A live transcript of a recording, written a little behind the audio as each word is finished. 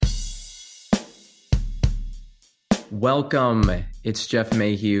Welcome. It's Jeff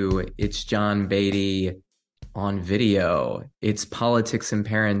Mayhew. It's John Beatty on video. It's Politics and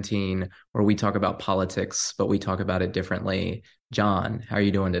Parenting, where we talk about politics, but we talk about it differently. John, how are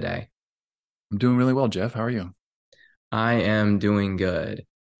you doing today? I'm doing really well, Jeff. How are you? I am doing good.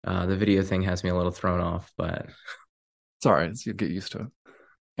 The video thing has me a little thrown off, but It's all right. You get used to it.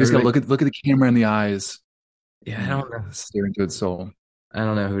 You just gotta everybody, look at the camera in the eyes yeah, and stare into its soul. I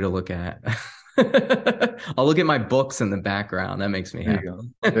don't know who to look at. I'll look at my books in the background. That makes me There you happy.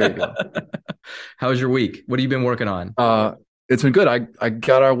 go. There you go. How was your week? What have you been working on? Uh, it's been good. I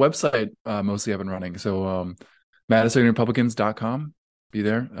got our website mostly up and running. So MadisonRepublicans.com. Be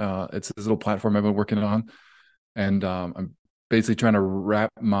there. It's this little platform I've been working on, and I'm basically trying to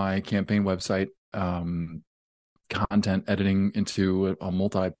wrap my campaign website content editing into a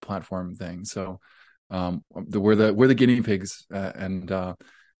multi-platform thing. So we're the guinea pigs, and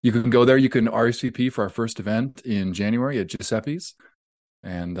you can go there. You can RSVP for our first event in January at Giuseppe's,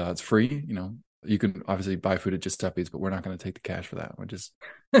 and it's free. You can obviously buy food at Giuseppe's, but we're not going to take the cash for that. We just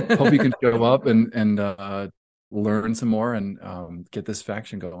hope you can show up and learn some more and get this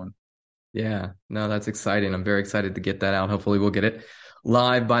faction going. Yeah, no, that's exciting. I'm very excited to get that out. Hopefully, we'll get it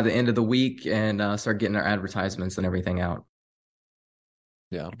live by the end of the week and start getting our advertisements and everything out.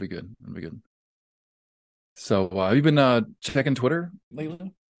 Yeah, it'll be good. It'll be good. So, have you been checking Twitter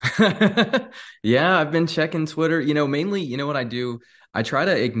lately? Yeah, I've been checking Twitter. Mainly, you know what I do? I try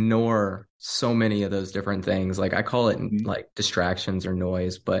to ignore so many of those different things. Like I call it Mhm. like distractions or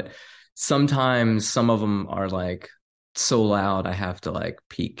noise, but sometimes some of them are like so loud I have to like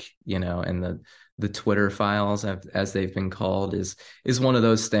peek, and the Twitter files as they've been called is one of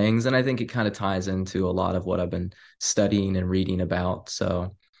those things. And I think it kind of ties into a lot of what I've been studying and reading about.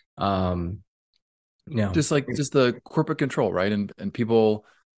 So, um, you know, Just the corporate control, right? And people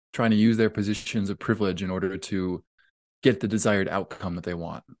trying to use their positions of privilege in order to get the desired outcome that they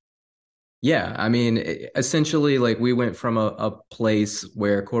want. Yeah, I mean, essentially, like we went from a place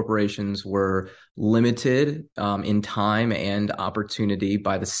where corporations were limited in time and opportunity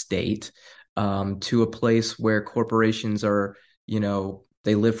by the state to a place where corporations are,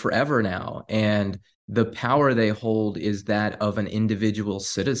 they live forever now. And the power they hold is that of an individual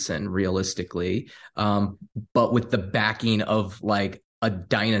citizen, realistically, but with the backing of like a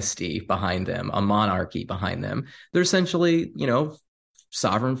dynasty behind them, a monarchy behind them. They're essentially,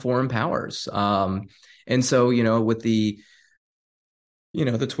 sovereign foreign powers. And so, with the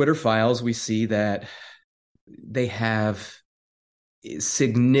Twitter files, we see that they have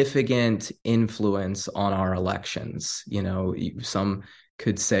significant influence on our elections. Some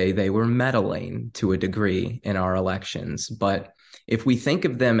could say they were meddling to a degree in our elections, but if we think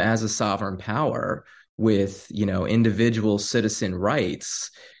of them as a sovereign power with, individual citizen rights,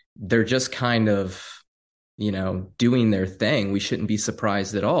 they're just kind of doing their thing. We shouldn't be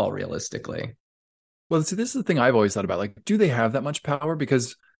surprised at all, realistically. Well, see, this is the thing I've always thought about. Like, do they have that much power?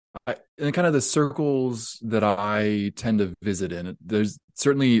 Because in kind of the circles that I tend to visit in, there's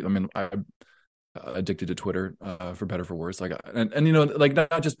certainly, I mean, I'm addicted to Twitter, for better for worse. Like, and like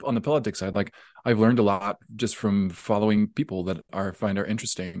not just on the politics side. Like, I've learned a lot just from following people that find are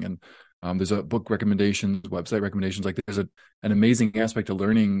interesting. And there's a book recommendations, website recommendations. Like, there's an amazing aspect of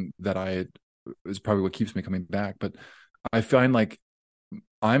learning that I is probably what keeps me coming back. But I find like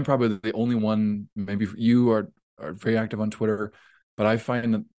I'm probably the only one. Maybe you are very active on Twitter, but I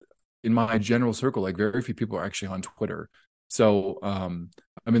find that in my general circle, like very few people are actually on Twitter. So,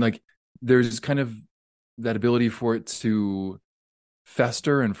 I mean, like there's kind of that ability for it to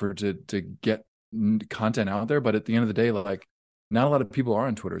fester and for it to get content out there. But at the end of the day, like not a lot of people are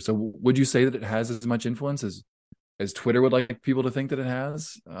on Twitter. So, would you say that it has as much influence as Twitter would like people to think that it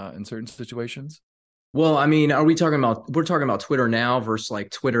has in certain situations? Well, I mean, we're talking about Twitter now versus like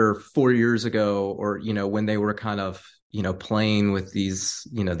Twitter 4 years ago, or, when they were kind of, playing with these,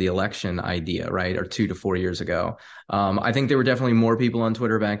 the election idea, right? Or 2 to 4 years ago. I think there were definitely more people on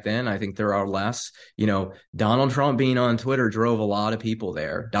Twitter back then. I think there are less. Donald Trump being on Twitter drove a lot of people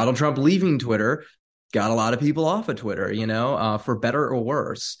there. Donald Trump leaving Twitter got a lot of people off of Twitter, for better or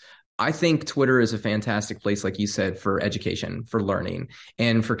worse. I think Twitter is a fantastic place, like you said, for education, for learning,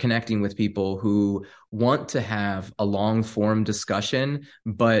 and for connecting with people who want to have a long form discussion,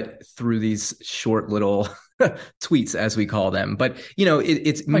 but through these short little tweets, as we call them. But,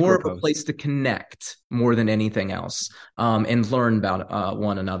 it's more Micro of a posts. place to connect more than anything else, and learn about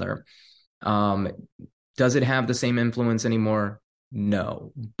one another. Um, does it have the same influence anymore?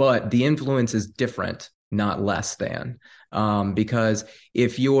 No, but the influence is different, not less than. Because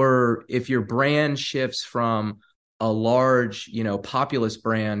if your brand shifts from a large, populist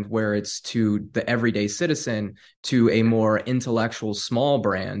brand where it's to the everyday citizen, to a more intellectual small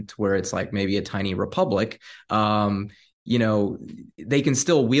brand where it's like maybe a tiny republic, they can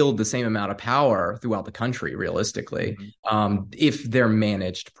still wield the same amount of power throughout the country, realistically, if they're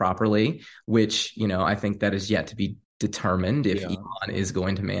managed properly, which, I think that is yet to be determined if Elon is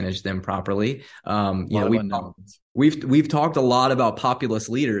going to manage them properly. We've talked a lot about populist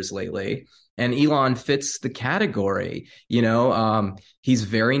leaders lately, and Elon fits the category. He's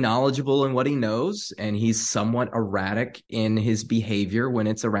very knowledgeable in what he knows, and he's somewhat erratic in his behavior when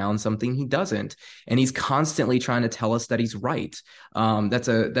it's around something he doesn't. And he's constantly trying to tell us that he's right. That's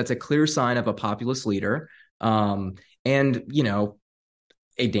a clear sign of a populist leader. And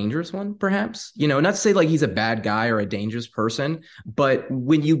a dangerous one, perhaps, not to say like he's a bad guy or a dangerous person, but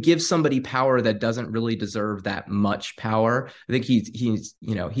when you give somebody power that doesn't really deserve that much power, I think he's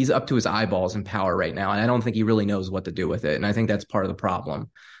up to his eyeballs in power right now. And I don't think he really knows what to do with it. And I think that's part of the problem.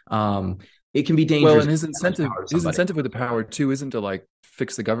 It can be dangerous. Well, and his incentive with the power too isn't to like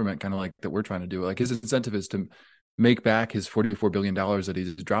fix the government, kind of like that we're trying to do. Like his incentive is to make back his $44 billion that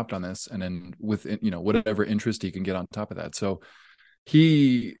he's dropped on this, and then with whatever interest he can get on top of that. So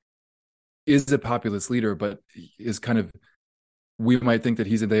he is a populist leader, but is kind of, we might think that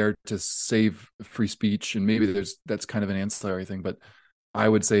he's there to save free speech, and maybe that's kind of an ancillary thing. But I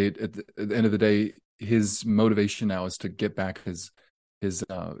would say at the end of the day, his motivation now is to get back his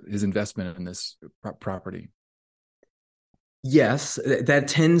investment in this property. Yes, that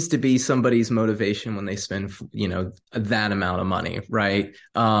tends to be somebody's motivation when they spend, that amount of money, right?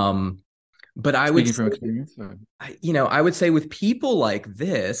 But I would say, I would say with people like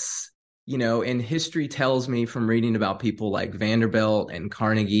this, and history tells me from reading about people like Vanderbilt and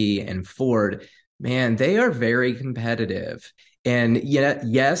Carnegie and Ford, man, they are very competitive. And yet,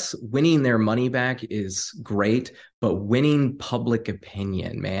 yes, winning their money back is great, but winning public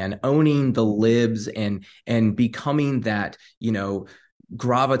opinion, man, owning the libs and becoming that,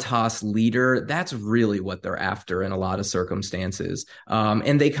 gravitas leader, that's really what they're after in a lot of circumstances.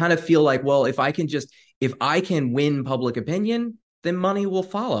 And they kind of feel like, well, if I can win public opinion, then money will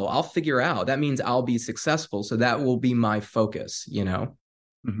follow. I'll figure out. That means I'll be successful. So that will be my focus,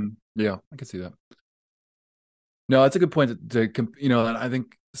 Mm-hmm. Yeah, I can see that. No, that's a good point and I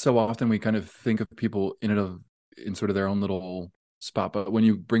think so often we kind of think of people in sort of their own little spot, but when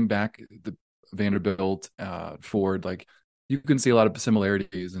you bring back the Vanderbilt, Ford, like, you can see a lot of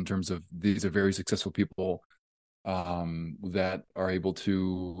similarities in terms of these are very successful people that are able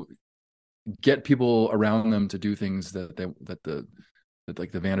to get people around them to do things that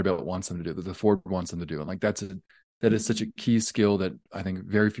like the Vanderbilt wants them to do, that the Ford wants them to do. And like that is such a key skill that I think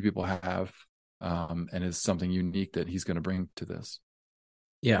very few people have, and is something unique that he's going to bring to this.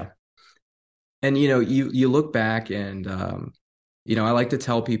 Yeah. And, you look back and, I like to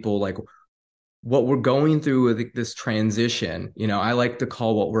tell people like, what we're going through with this transition, I like to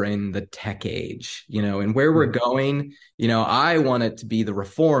call what we're in the tech age, and where we're going, I want it to be the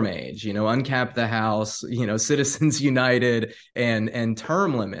reform age, uncap the House, Citizens United and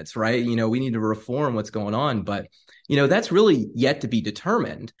term limits, right? We need to reform what's going on, but, that's really yet to be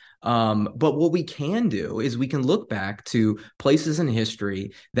determined. But what we can do is we can look back to places in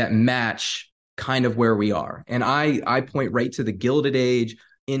history that match kind of where we are. And I point right to the Gilded Age,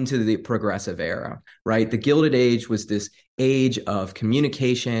 into the progressive era, right? The Gilded Age was this age of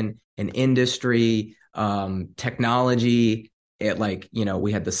communication and industry, technology.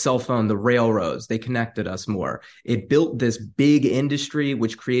 We had the cell phone, the railroads, they connected us more. It built this big industry,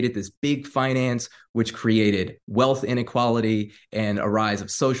 which created this big finance, which created wealth inequality and a rise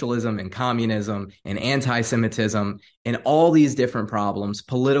of socialism and communism and anti-Semitism and all these different problems,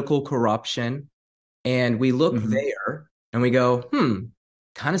 political corruption. And we look there and we go,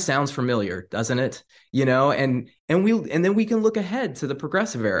 kind of sounds familiar, doesn't it? And then we can look ahead to the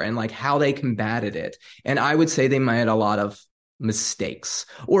progressive era and like how they combated it. And I would say they made a lot of mistakes,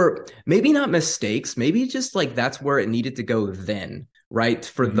 or maybe not mistakes, maybe just like that's where it needed to go then, right?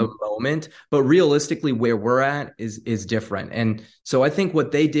 For the moment. But realistically, where we're at is different. And so I think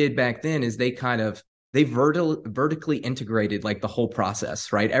what they did back then is they vertically integrated like the whole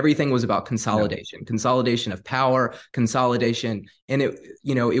process, right? Everything was about consolidation of power, consolidation. And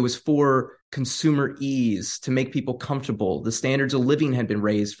it was for consumer ease, to make people comfortable. The standards of living had been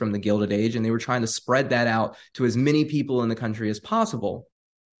raised from the Gilded Age, and they were trying to spread that out to as many people in the country as possible,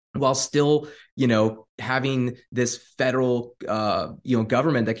 while still, having this federal,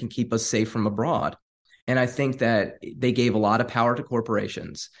 government that can keep us safe from abroad. And I think that they gave a lot of power to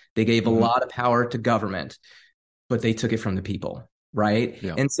corporations. They gave a lot of power to government, but they took it from the people. right?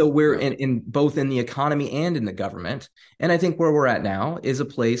 Yeah. And so we're Yeah. in both in the economy and in the government. And I think where we're at now is a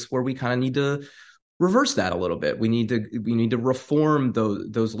place where we kind of need to reverse that a little bit. We need to reform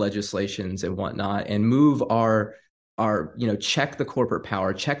those legislations and whatnot, and move our check the corporate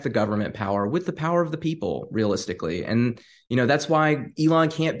power, check the government power with the power of the people, realistically. And that's why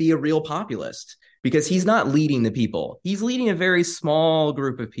Elon can't be a real populist, because he's not leading the people. He's leading a very small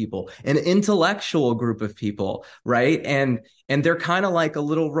group of people, an intellectual group of people, right? And they're kind of like a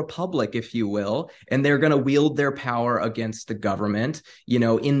little republic, if you will, and they're going to wield their power against the government,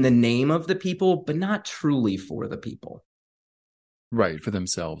 in the name of the people, but not truly for the people. Right. For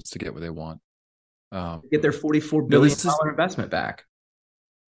themselves, to get what they want. Get their $44 billion This is, investment back.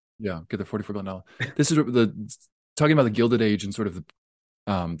 yeah, get their $44 billion. This is talking about the Gilded Age and sort of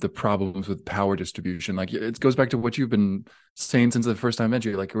the problems with power distribution. Like, it goes back to what you've been saying since the first time I met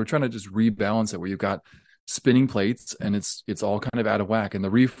you. Like, we're trying to just rebalance it, where you've got spinning plates and it's all kind of out of whack. And the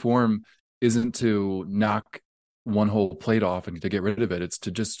reform isn't to knock one whole plate off and to get rid of it. It's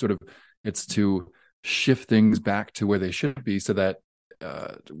to just it's to shift things back to where they should be, so that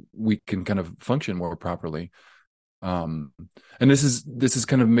we can kind of function more properly. And this is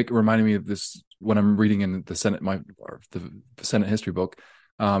kind of reminding me of this when I'm reading in the Senate, the Senate history book.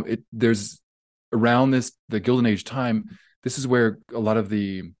 There's around the Gilded Age time. This is where a lot of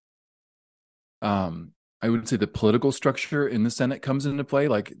the I would say the political structure in the Senate comes into play.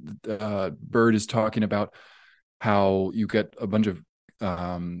 Like, Byrd is talking about how you get a bunch of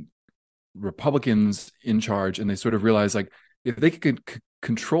Republicans in charge, and they sort of realize, like, if they could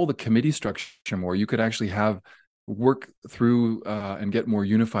control the committee structure more, you could actually work through and get more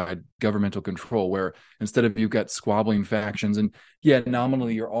unified governmental control, where instead of you've got squabbling factions, and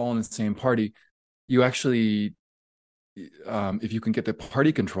nominally you're all in the same party, you actually, if you can get the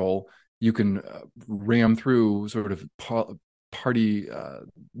party control, you can ram through sort of party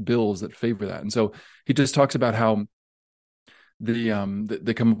bills that favor that. And so he just talks about how they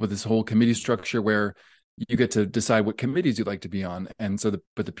come up with this whole committee structure where you get to decide what committees you'd like to be on. And so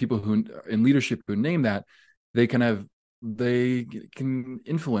but the people who in leadership who name that, they can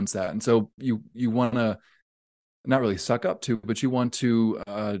influence that. And so you want to not really suck up to, but you want to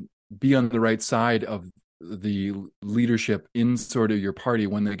be on the right side of the leadership in sort of your party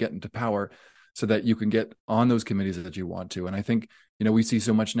when they get into power, so that you can get on those committees that you want to. And I think, we see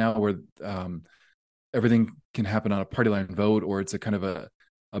so much now where everything can happen on a party line vote, or it's a kind of a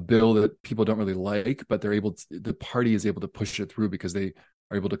bill that people don't really like, but the party is able to push it through because they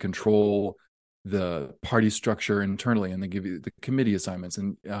are able to control the party structure internally, and they give you the committee assignments.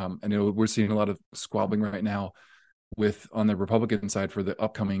 And we're seeing a lot of squabbling right now on the Republican side for the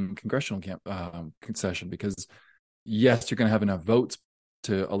upcoming congressional session, because yes, you're going to have enough votes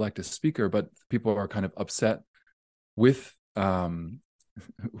to elect a speaker, but people are kind of upset with McCarthy,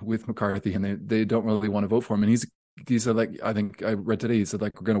 and they don't really want to vote for him. And he said, like, I think I read today, he said,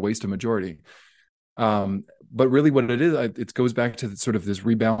 like, we're going to waste a majority. But really what it is, it goes back to sort of this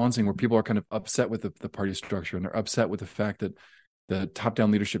rebalancing where people are kind of upset with the party structure, and they're upset with the fact that the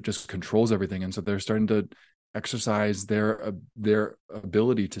top-down leadership just controls everything. And so they're starting to exercise their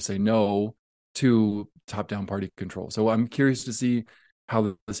ability to say no to top-down party control. So I'm curious to see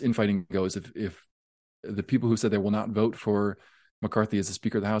how this infighting goes, if the people who said they will not vote for McCarthy as the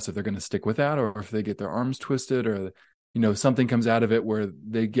Speaker of the House, if they're going to stick with that, or if they get their arms twisted, or something comes out of it where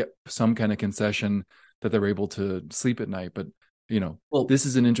they get some kind of concession that they're able to sleep at night. But well, this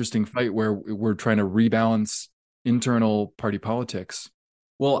is an interesting fight where we're trying to rebalance internal party politics.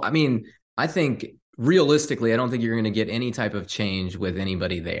 Well, I mean, I think realistically, I don't think you're going to get any type of change with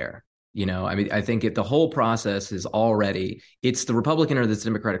anybody there. I mean, I think the whole process is it's the Republican or the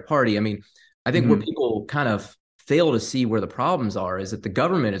Democratic Party. I mean, I think where people kind of fail to see where the problems are is that the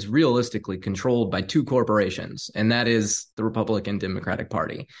government is realistically controlled by two corporations, and that is the Republican Democratic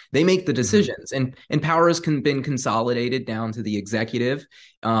Party. They make the decisions, and power has been consolidated down to the executive,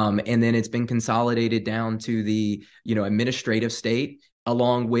 and then it's been consolidated down to the administrative state,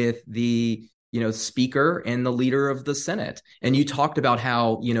 along with the speaker and the leader of the Senate. And you talked about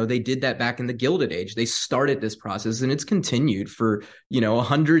how they did that back in the Gilded Age. They started this process, and it's continued for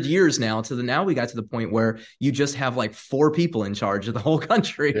 100 years now. Now we got to the point where you just have like 4 people in charge of the whole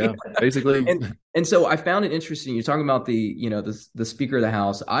country. Yeah, basically. and so I found it interesting. You're talking about the Speaker of the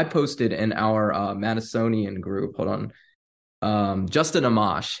House. I posted in our Madisonian group. Hold on. Justin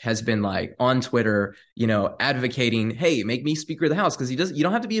Amash has been like on Twitter, advocating, hey, make me Speaker of the House, because you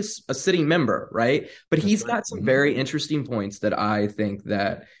don't have to be a sitting member, right? But he's got some very interesting points that I think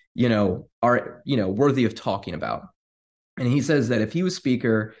that are worthy of talking about. And he says that if he was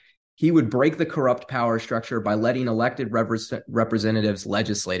Speaker, He would break the corrupt power structure by letting elected representatives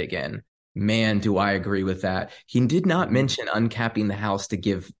legislate again. Man, do I agree with that. He did not mention uncapping the House to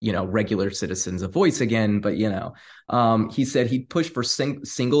give, regular citizens a voice again, but, he said he'd push for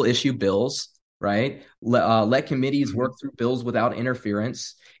single issue bills, right? Let committees work through bills without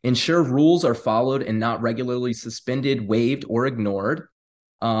interference, ensure rules are followed and not regularly suspended, waived, or ignored.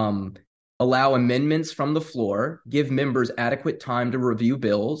 Allow amendments from the floor, give members adequate time to review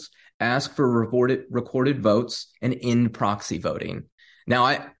bills, ask for recorded votes, and end proxy voting. Now,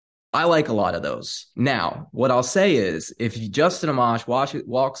 I like a lot of those. Now, what I'll say is if Justin Amash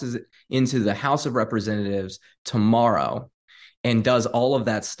walks into the House of Representatives tomorrow and does all of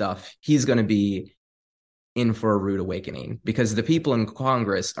that stuff, he's going to be in for a rude awakening because the people in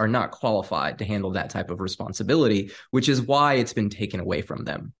Congress are not qualified to handle that type of responsibility, which is why it's been taken away from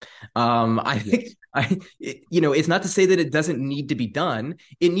them. I think, it's not to say that it doesn't need to be done.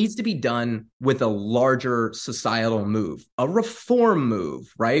 It needs to be done with a larger societal move, a reform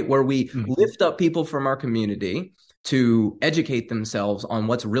move, right? Where we lift up people from our community to educate themselves on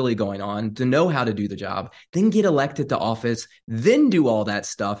what's really going on, to know how to do the job, then get elected to office, then do all that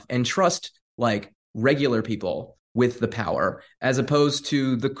stuff and trust regular people with the power as opposed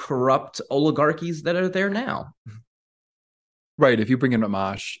to the corrupt oligarchies that are there now. Right. If you bring in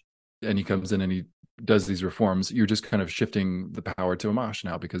Amash and he comes in and he does these reforms, you're just kind of shifting the power to Amash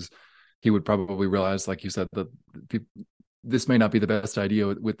now because he would probably realize, like you said, that this may not be the best idea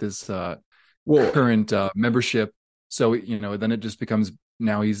with this current membership. So, then it just becomes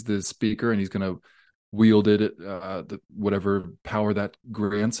now he's the speaker and he's going to wield it, whatever power that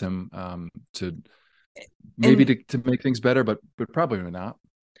grants him to make things better, but probably not.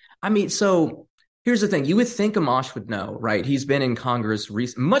 I mean, so here's the thing. You would think Amash would know, right? He's been in Congress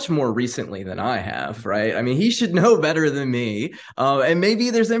much more recently than I have, right? I mean, he should know better than me. And maybe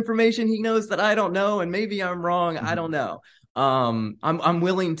there's information he knows that I don't know, and maybe I'm wrong. I don't know. I'm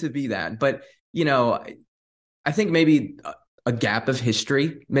willing to be that. But, I think maybe a gap of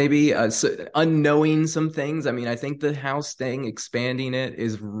history, maybe unknowing some things. I mean, I think the House thing, expanding it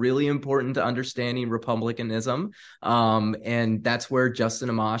is really important to understanding Republicanism. And that's where Justin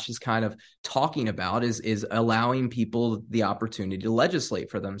Amash is kind of talking about is allowing people the opportunity to legislate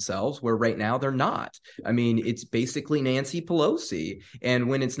for themselves, where right now they're not. I mean, it's basically Nancy Pelosi. And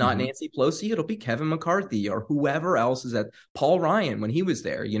when it's not Nancy Pelosi, it'll be Kevin McCarthy or whoever else is at Paul Ryan when he was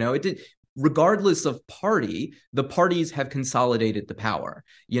there. Regardless of party, the parties have consolidated the power,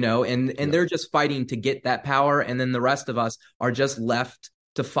 and they're just fighting to get that power. And then the rest of us are just left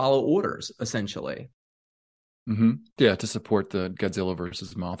to follow orders, essentially. Yeah, to support the Godzilla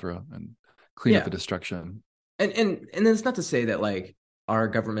versus Mothra and clean up the destruction. And it's not to say that our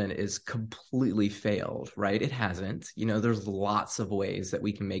government is completely failed, right? It hasn't. There's lots of ways that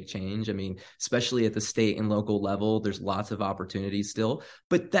we can make change. I mean, especially at the state and local level, there's lots of opportunities still,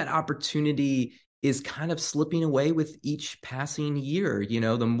 but that opportunity is kind of slipping away with each passing year.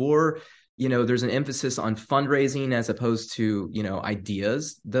 The more, there's an emphasis on fundraising as opposed to,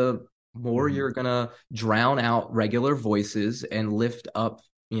 ideas, the more you're going to drown out regular voices and lift up,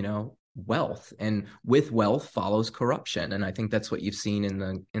 wealth, and with wealth follows corruption. And I think that's what you've seen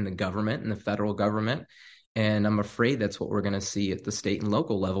in the government, in the federal government. And I'm afraid that's what we're going to see at the state and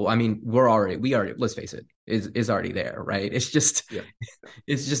local level. I mean, we already, let's face it, is already there, right? It's just,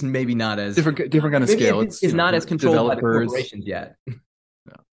 it's just maybe not as different kind of scale. It's not as controlled by the corporations yet.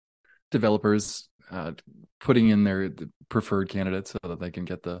 Developers putting in their preferred candidates so that they can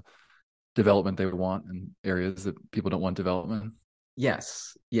get the development they would want in areas that people don't want development.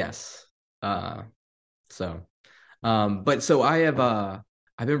 Yes. But so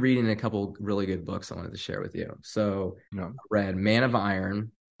I've been reading a couple really good books I wanted to share with you. So I read Man of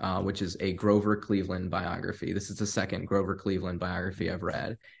Iron, which is a Grover Cleveland biography. This is the second Grover Cleveland biography I've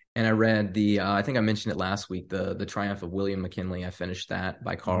read. And I read I think I mentioned it last week, the Triumph of William McKinley. I finished that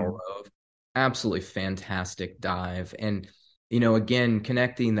by Karl Rove. Absolutely fantastic dive. And, again,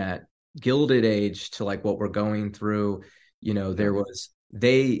 connecting that Gilded Age to what we're going through,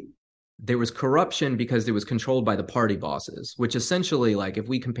 there was corruption because it was controlled by the party bosses, which essentially, if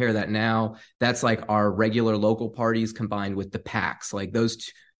we compare that now, that's our regular local parties combined with the PACs. Those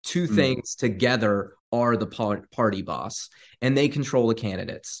two things together are the party boss, and they control the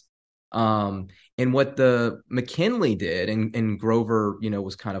candidates. And what the McKinley did, and Grover,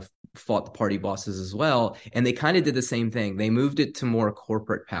 was kind of fought the party bosses as well, and they kind of did the same thing. They moved it to more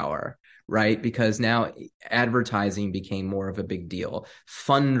corporate power, right? Because now advertising became more of a big deal.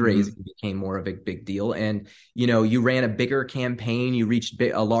 Fundraising became more of a big deal. And, you ran a bigger campaign, you reached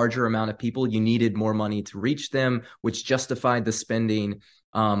a larger amount of people, you needed more money to reach them, which justified the spending.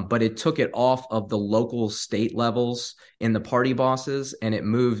 But it took it off of the local state levels in the party bosses, and it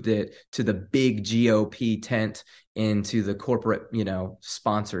moved it to the big GOP tent, into the corporate,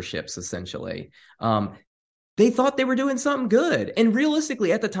 sponsorships, essentially. They thought they were doing something good. And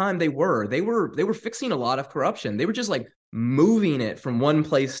realistically, at the time, they were fixing a lot of corruption. They were just like moving it from one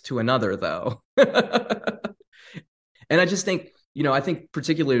place to another, though. And I just think, I think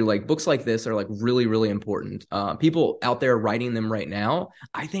particularly like books like this are like really, really important. People out there writing them right now,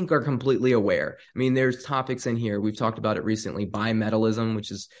 I think, are completely aware. I mean, there's topics in here. We've talked about it recently, bimetallism,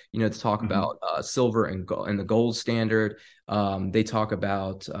 which is, to talk about silver and the gold standard. They talk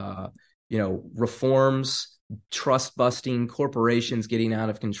about, reforms, trust busting, corporations getting out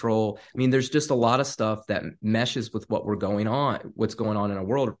of control. I mean, there's just a lot of stuff that meshes with what's going on in our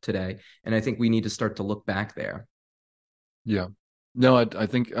world today. And I think we need to start to look back there. Yeah. No, I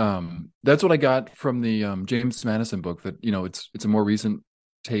think that's what I got from the James Madison book, that, it's a more recent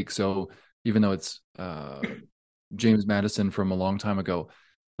take. So even though it's James Madison from a long time ago,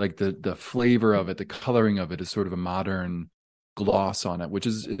 like the flavor of it, the coloring of it is sort of a modern gloss on it, which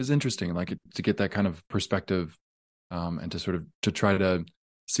is interesting, like to get that kind of perspective, and to try to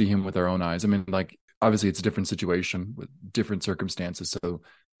see him with our own eyes. I mean, like, obviously it's a different situation with different circumstances, so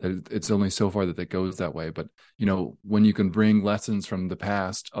it's only so far that goes that way. But when you can bring lessons from the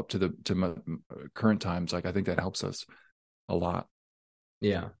past up to current times, like, I think that helps us a lot.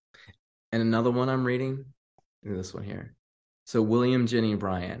 Yeah. And another one I'm reading, this one here. So William Jennings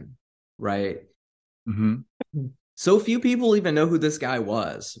Bryan, right? So few people even know who this guy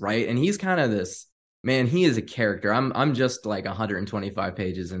was, right? And he's kind of this, man, he is a character. I'm just like 125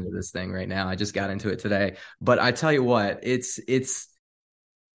 pages into this thing right now. I just got into it today. But I tell you what, it's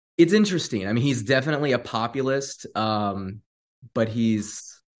interesting. I mean, he's definitely a populist, but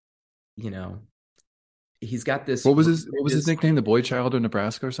he's got this. What was his nickname? The Boy Child of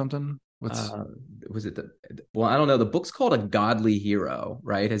Nebraska or something? Was it well, I don't know. The book's called A Godly Hero,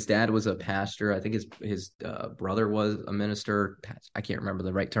 right? His dad was a pastor. I think his brother was a minister. I can't remember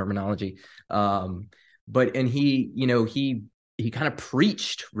the right terminology. But he kind of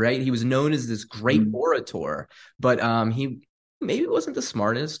preached, right? He was known as this great orator, but he maybe wasn't the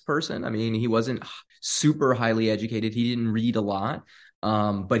smartest person. I mean, he wasn't super highly educated. He didn't read a lot.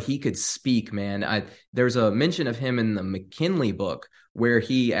 But he could speak, man. There's a mention of him in the McKinley book where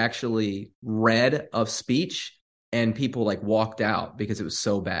he actually read a speech and people like walked out because it was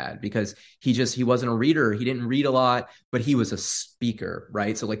so bad, because he wasn't a reader. He didn't read a lot, but he was a speaker,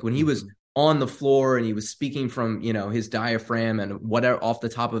 right? So like when he was on the floor and he was speaking from, his diaphragm and whatever off the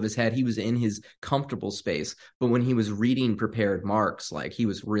top of his head, he was in his comfortable space. But when he was reading prepared marks, like, he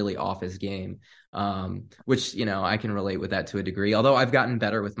was really off his game. Which, I can relate with that to a degree, although I've gotten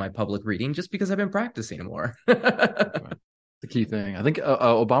better with my public reading just because I've been practicing more. The key thing, I think,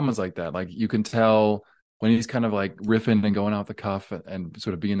 Obama's like that. Like, you can tell when he's kind of like riffing and going off the cuff and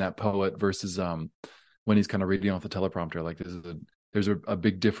sort of being that poet versus when he's kind of reading off the teleprompter. Like, there's a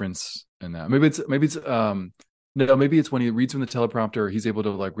big difference in that. Maybe it's when he reads from the teleprompter, he's able to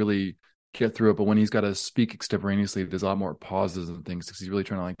like really get through it. But when he's got to speak extemporaneously, there's a lot more pauses and things because he's really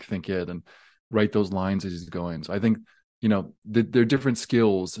trying to like think it and write those lines as he's going. So I think, there are different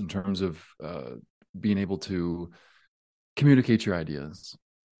skills in terms of being able to communicate your ideas.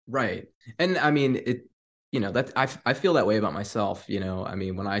 Right. And I mean, that I feel that way about myself. I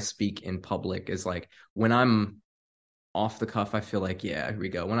mean, when I speak in public, is like when I'm off the cuff, I feel like, yeah, here we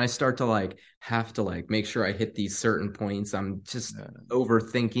go. When I start to like have to like make sure I hit these certain points, I'm just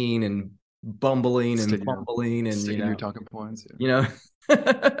overthinking and bumbling and fumbling and your talking points.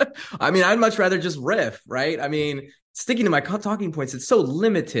 I mean, I'd much rather just riff, right? I mean, sticking to my talking points, it's so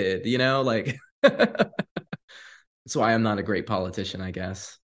limited, like that's why I'm not a great politician, I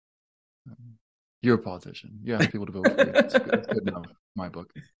guess. You're a politician. You have people to vote for you. It's good enough, my book.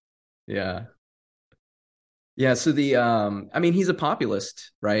 Yeah. Yeah, so I mean, he's a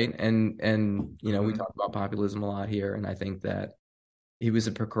populist, right? And we talk about populism a lot here, and I think that he was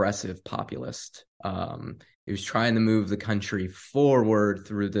a progressive populist. He was trying to move the country forward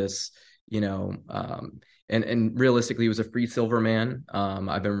through this, and realistically, he was a free silver man.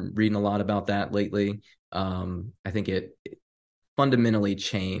 I've been reading a lot about that lately. I think it fundamentally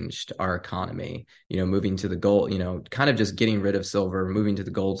changed our economy, moving to the gold, kind of just getting rid of silver, moving to the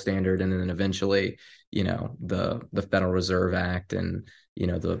gold standard, and then eventually, the Federal Reserve Act and,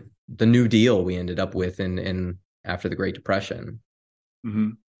 the New Deal we ended up with in after the Great Depression.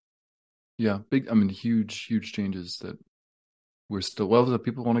 Mm-hmm. Yeah, big. I mean, huge changes that we're still. Well, the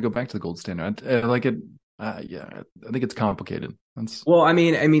people want to go back to the gold standard. I like it. Yeah, I think it's complicated. That's Well, I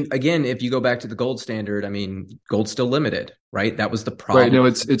mean, again, if you go back to the gold standard, I mean, gold's still limited, right? That was the right. problem. No,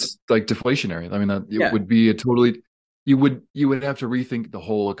 it's like deflationary. I mean, that it Yeah. would be a totally. You would have to rethink the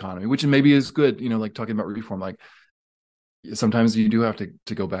whole economy, which maybe is good. Like talking about reform. Like sometimes you do have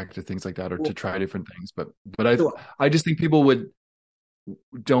to go back to things like that or to Well, try different things. But I so I just think people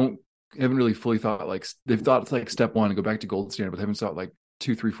don't haven't really fully thought like they've thought it's like step one and go back to gold standard, but haven't thought like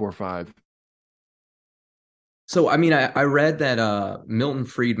two, three, four, five. So, I mean, I read that Milton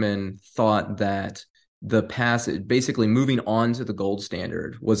Friedman thought that the passage, basically moving on to the gold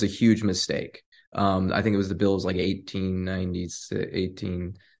standard, was a huge mistake. I think it was the bill was like 1890,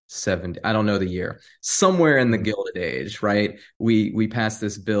 1870. I don't know the year. Somewhere in the Mhm. Gilded Age, right? We passed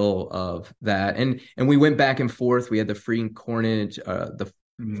this bill of that, and we went back and forth. We had the Free Coinage, the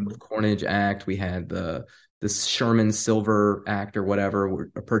Mhm. Coinage Act. We had the Sherman Silver Act or whatever,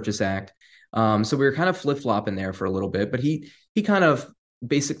 a Purchase Act. So we were kind of flip-flopping there for a little bit, but he kind of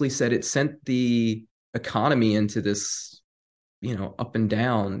basically said it sent the economy into this, up and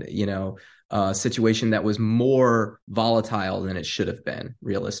down, situation that was more volatile than it should have been,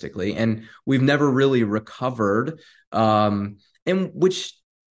 realistically. And we've never really recovered. And which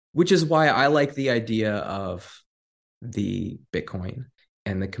is why I like the idea of the Bitcoin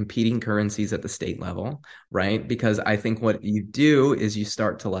and the competing currencies at the state level, right? Because I think what you do is you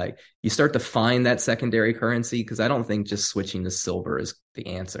start to find that secondary currency, because I don't think just switching to silver is the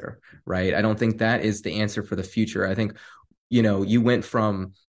answer, right? I don't think that is the answer for the future. I think, you went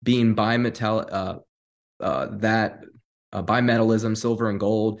from being bimetal that bimetallism, silver and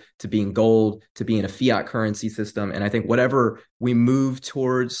gold, to being gold, to being a fiat currency system. And I think whatever we move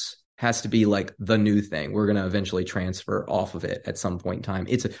towards has to be like the new thing. We're going to eventually transfer off of it at some point in time.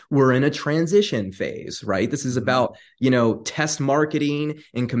 We're in a transition phase, right? This is Mhm. about, test marketing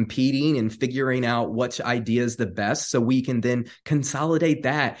and competing and figuring out which idea is the best so we can then consolidate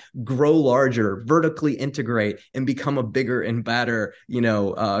that, grow larger, vertically integrate, and become a bigger and better,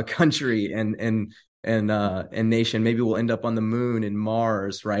 country and nation. Maybe we'll end up on the moon and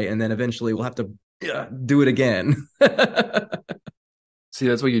Mars, right? And then eventually we'll have to do it again. See,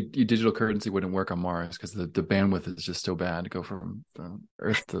 that's why you digital currency wouldn't work on Mars because the bandwidth is just so bad to go from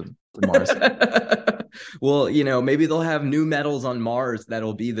Earth to Mars. Well, maybe they'll have new metals on Mars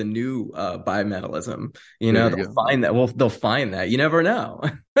that'll be the new bimetallism. There you They'll go. find that. Well, they'll find that. You never know.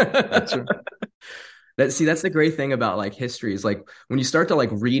 That's true. That's the great thing about like history is like when you start to like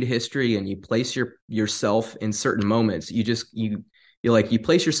read history and you place yourself in certain moments, you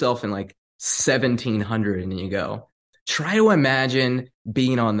place yourself in like 1700 and you go, try to imagine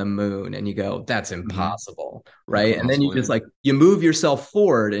being on the moon, and you go, that's Mhm. impossible, Yeah, right? And then you just absolutely. like you move yourself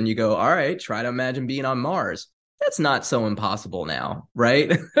forward and you go, all right, try to imagine being on Mars. That's not so impossible now,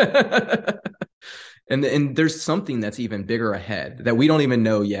 right? And there's something that's even bigger ahead that we don't even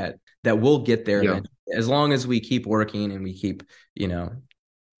know yet, that we'll get there Yeah. eventually, as long as we keep working and we keep, you know,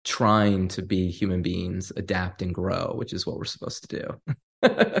 trying to be human beings, adapt and grow, which is what we're supposed to do.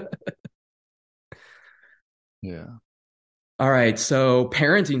 Yeah. All right, so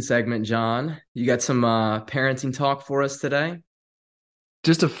parenting segment, John. You got some parenting talk for us today?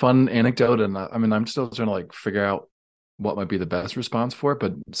 Just a fun anecdote, and I mean, I'm still trying to like figure out what might be the best response for it.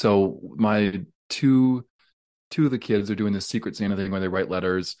 But so my two of the kids are doing this Secret Santa thing where they write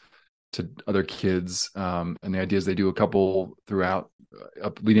letters to other kids, and the idea is they do a couple throughout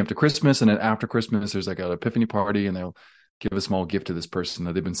leading up to Christmas, and then after Christmas, there's like an epiphany party, and they'll give a small gift to this person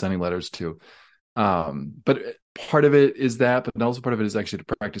that they've been sending letters to. But part of it is that, but also part of it is actually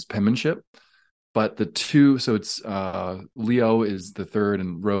to practice penmanship. But the two, so it's Leo is the third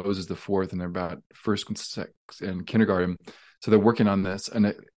and Rose is the fourth, and they're about first and kindergarten. So they're working on this,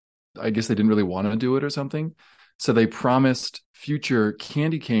 and I guess they didn't really want to do it or something. So they promised future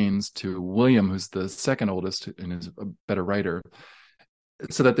candy canes to William, who's the second oldest and is a better writer,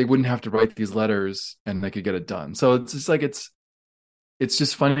 so that they wouldn't have to write these letters and they could get it done. So it's just like it's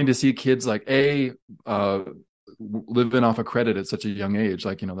just funny to see kids like uh living off a credit at such a young age,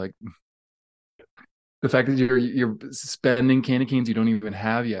 like like the fact that you're spending candy canes you don't even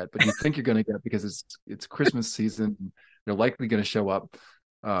have yet, but you think you're going to get because it's Christmas season. They're likely going to show up,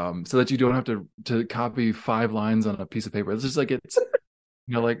 so that you don't have to copy 5 lines on a piece of paper. It's just like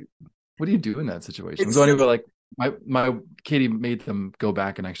like what do you do in that situation? It's So anyway, like my Katie made them go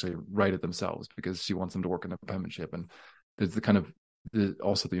back and actually write it themselves because she wants them to work on the penmanship. And there's the kind of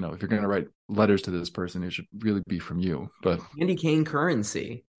also if you're going to write letters to this person, it should really be from you. But candy cane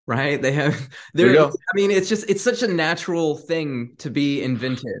currency. right? They have There you they're go. I mean, it's such a natural thing to be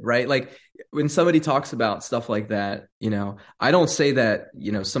invented, right? Like when somebody talks about stuff like that, I don't say that,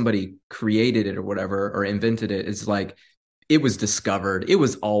 somebody created it or whatever or invented it. It's like it was discovered. It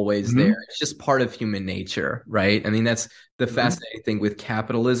was always there. Hmm. It's just part of human nature, right? I mean, that's the Hmm. fascinating thing with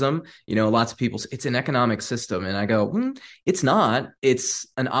capitalism. Lots of people say it's an economic system, and I go, it's not. It's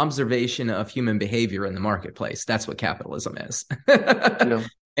an observation of human behavior in the marketplace. That's what capitalism is. Yeah.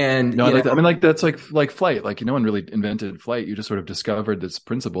 And No, I like that. I mean, like that's like flight. Like no one really invented flight. You just sort of discovered this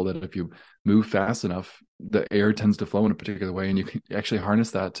principle that if you move fast enough, the air tends to flow in a particular way, and you can actually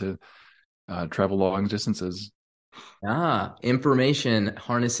harness that to travel long distances. information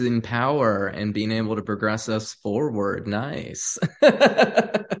harnessing power and being able to progress us forward. Nice.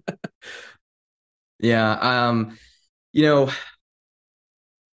 Yeah. You know,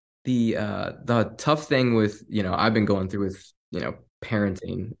 the tough thing with, I've been going through with,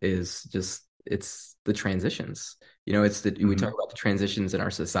 parenting is just it's the transitions. It's that we talk Hmm. about the transitions in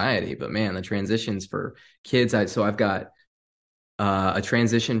our society, but man, the transitions for kids, I've got a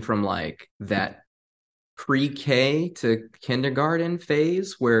transition from like that pre-K to kindergarten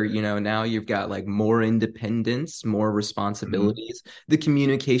phase where, now you've got like more independence, more Hmm. responsibilities. The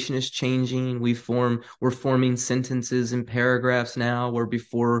communication is changing. We're forming sentences and paragraphs now where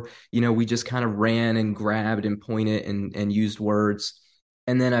before, we just kind of ran and grabbed and pointed and used words.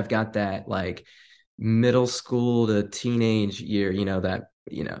 And then I've got that like middle school to teenage year, that,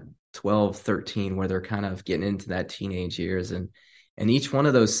 12, 13, where they're kind of getting into that teenage years. And each one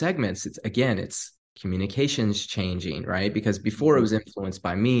of those segments, it's communications changing, right? Because before it Hmm. was influenced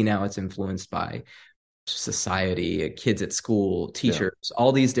by me, now it's influenced by society, kids at school, Yeah. teachers,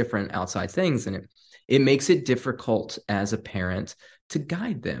 all these different outside things. And it makes it difficult as a parent to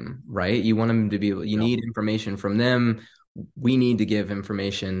guide them, right? You want them to be able, you Yeah. need information from them. We need to give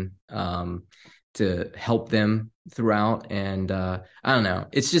information to help them throughout. And I don't know,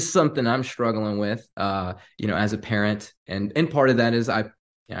 it's just something I'm struggling with, as a parent. And part of that is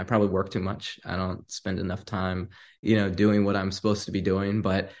I probably work too much. I don't spend enough time, doing what I'm supposed to be doing.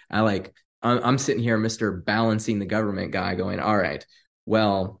 But I'm sitting here, Mr. Balancing the government guy, going, all right,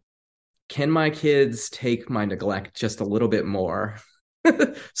 well, can my kids take my neglect just a little bit more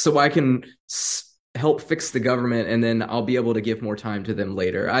so I can help fix the government and then I'll be able to give more time to them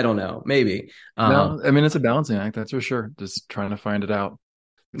later? I don't know, maybe. No, I mean it's a balancing act, that's for sure. Just trying to find it out.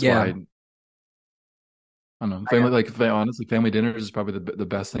 That's why Yeah. I don't know. Family, like honestly, family dinners is probably the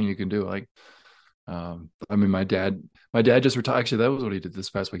best thing you can do. Like, I mean, my dad just retired. Actually, that was what he did this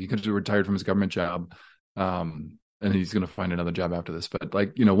past week. He could have retired from his government job, and he's going to find another job after this. But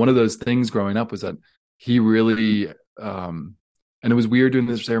like, one of those things growing up was that he really, and it was weird doing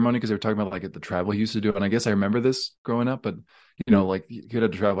this ceremony because they were talking about like the travel he used to do, and I guess I remember this growing up, but like he had to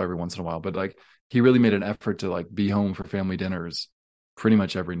travel every once in a while. But like, he really made an effort to like be home for family dinners pretty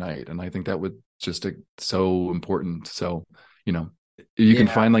much every night, and I think that was just so important. So, you know, you can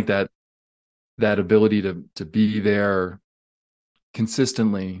Yeah. find like that ability to be there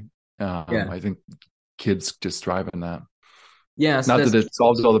consistently. Yeah. I think kids just thrive in that. Yeah. So Not that that's it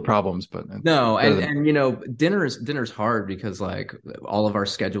solves all the problems, but it's no, better and than. and dinner's hard because like all of our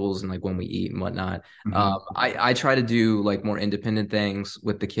schedules and like when we eat and whatnot. Mhm. I try to do like more independent things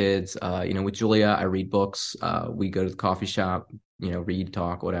with the kids. With Julia, I read books. We go to the coffee shop, read,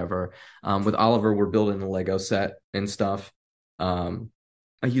 talk, whatever. With Oliver, we're building a Lego set and stuff. Um,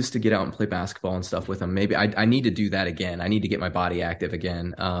 I used to get out and play basketball and stuff with him. Maybe I need to do that again. I need to get my body active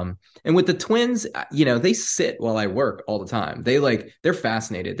again. And with the twins, they sit while I work all the time. They're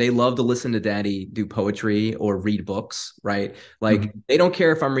fascinated. They love to listen to daddy do poetry or read books, right? Like Mhm. they don't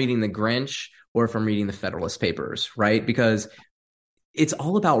care if I'm reading the Grinch or if I'm reading the Federalist Papers, right? Because it's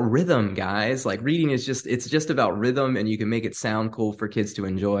all about rhythm, guys. Like reading it's just about rhythm and you can make it sound cool for kids to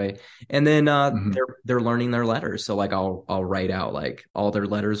enjoy. And then Mhm. they're learning their letters. So like I'll write out like all their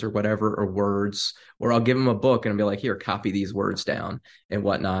letters or whatever or words, or I'll give them a book and I'll be like, here, copy these words down and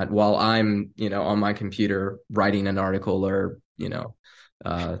whatnot while I'm, on my computer writing an article or,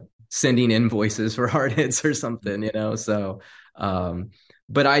 uh sending invoices for hard hits or something. So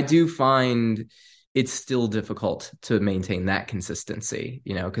but I do find it's still difficult to maintain that consistency,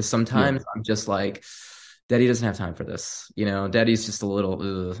 because Yeah, sometimes I'm just like, Daddy doesn't have time for this, Daddy's just a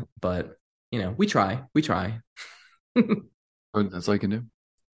little, ugh, but we try. but that's all you can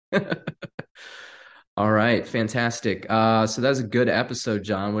do. All right, fantastic. So that was a good episode,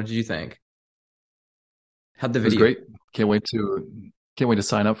 John. What did you think? How'd the It was video? great. Can't wait to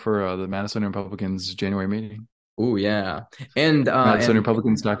sign up for the Madison Republicans January meeting. Oh yeah, and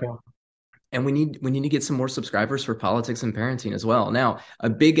MadisonRepublicans.com. And we need to get some more subscribers for politics and parenting as well. Now, a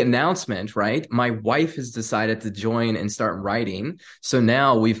big announcement, right? My wife has decided to join and start writing. So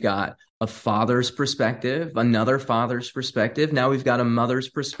now we've got a father's perspective, another father's perspective. Now we've got a mother's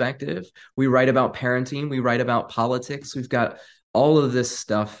perspective. We write about parenting. We write about politics. We've got all of this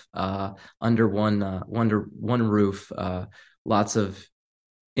stuff under one roof. Lots of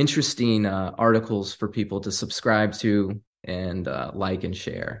interesting articles for people to subscribe to and like and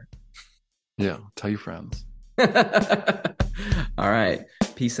share. Yeah, tell your friends. All right.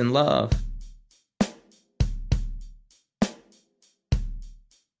 Peace and love.